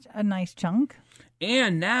 which is a nice chunk.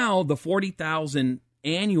 And now the $40,000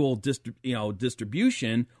 annual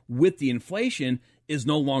distribution with the inflation is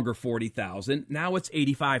no longer $40,000. Now it's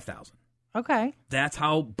 $85,000. Okay, that's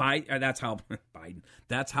how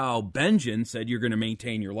Benjamin said you're going to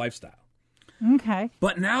maintain your lifestyle. Okay.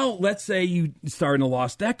 But now, let's say you start in the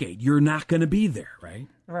lost decade. You're not going to be there, right?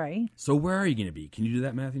 Right. So where are you going to be? Can you do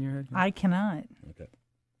that math in your head? I cannot. Okay.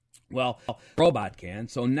 Well, robot can.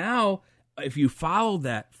 So now, if you follow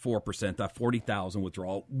that 4%, that 40,000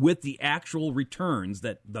 withdrawal, with the actual returns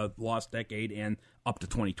that the lost decade and up to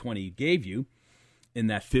 2020 gave you in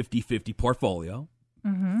that 50-50 portfolio,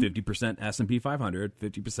 50% S&P 500,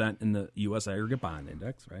 50% in the U.S. Aggregate Bond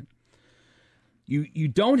Index, right? You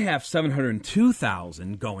don't have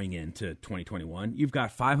 702,000 going into 2021. You've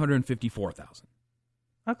got 554,000.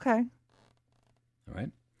 Okay. All right.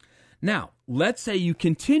 Now, let's say you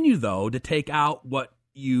continue, though, to take out what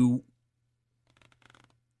you...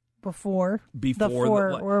 Before the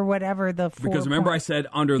or whatever the 4. Because remember I said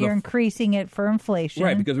under you're increasing it for inflation.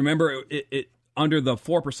 Right, because remember it under the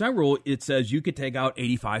 4% rule, it says you could take out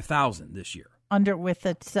 85,000 this year. With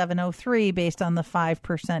the 703 based on the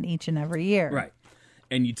 5% each and every year. Right.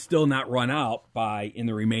 And you'd still not run out in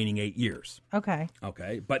the remaining 8 years. Okay.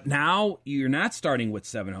 Okay. But now you're not starting with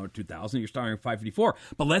 702,000, you're starting with 554.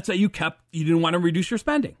 But let's say you didn't want to reduce your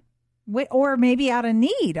spending. Or maybe out of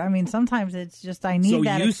need. I mean, sometimes it's just I need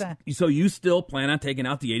that. So you still plan on taking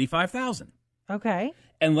out the 85,000. Okay.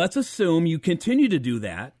 And let's assume you continue to do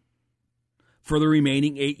that for the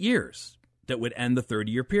remaining 8 years that would end the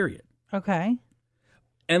 30-year period. Okay.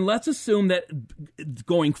 And let's assume that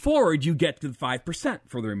going forward, you get to 5%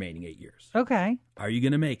 for the remaining 8 years. Okay. Are you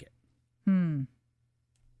going to make it?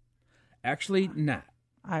 Actually, not.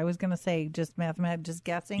 I was going to say just mathematics, just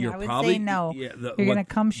guessing. I would say no. Yeah, you're going to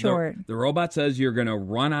come short. The robot says you're going to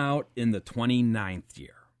run out in the 29th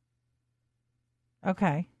year.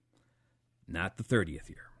 Okay. Not the 30th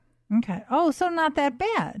year. Okay. Oh, so not that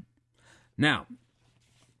bad. Now,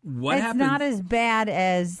 what happens? It's not as bad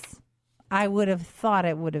as I would have thought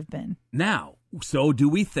it would have been. Now, so do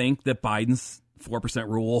we think that Biden's 4%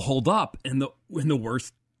 rule will hold up in the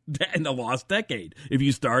lost decade? If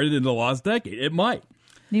you started in the lost decade, it might.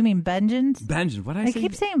 You mean Benjins? Benjins. What did I say? I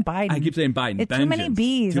keep saying Biden. I keep saying Biden. It's too many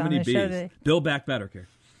B's on the show today. Build back better, Kerry.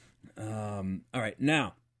 All right,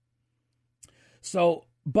 now. So,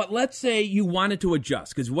 but let's say you wanted to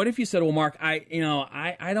adjust, because what if you said, "Well, Mark, I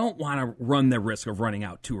don't want to run the risk of running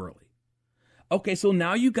out too early." Okay, so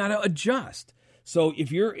now you got to adjust. So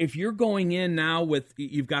if you're going in now with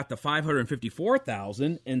you've got the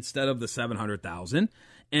 554,000 instead of the 700,000,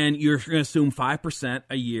 and you're going to assume 5%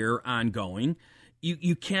 a year ongoing,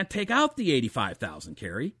 you can't take out the 85,000,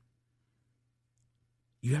 Carrie.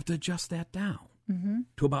 You have to adjust that down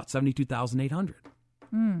to about 72,800.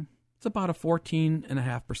 It's about a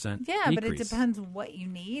 14.5% Yeah, decrease. but it depends what you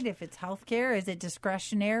need. If it's healthcare, is it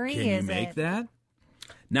discretionary? Can you make that?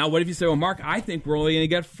 Now, what if you say, well, Mark, I think we're only going to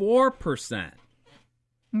get 4%.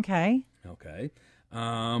 Okay. Okay.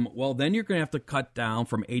 Well, then you're going to have to cut down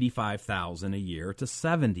from 85,000 a year to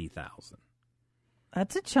 70,000.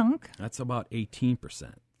 That's a chunk. That's about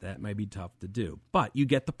 18%. That may be tough to do, but you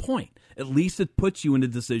get the point. At least it puts you into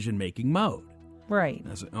decision-making mode. Right.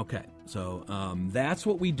 Okay. So that's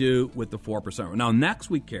what we do with the 4%. Now, next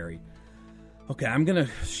week, Carrie, okay, I'm going to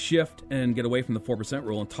shift and get away from the 4%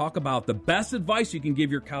 rule and talk about the best advice you can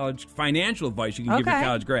give your financial advice you can give your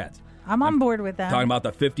college grads. I'm on board with that. Talking about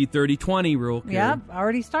the 50-30-20 rule, Carrie. Yep,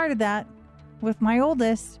 already started that with my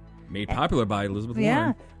oldest. Made popular by Elizabeth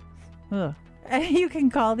Warren. Yeah. You can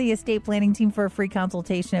call the estate planning team for a free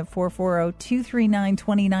consultation at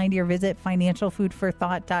 440-239-2090 or visit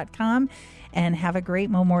financialfoodforthought.com, and have a great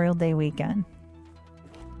Memorial Day weekend.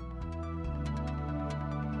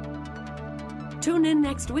 Tune in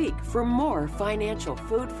next week for more financial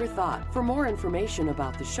food for thought. For more information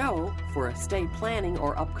about the show, for estate planning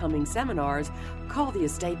or upcoming seminars, call the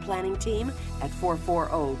estate planning team at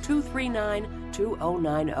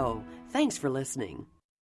 440-239-2090. Thanks for listening.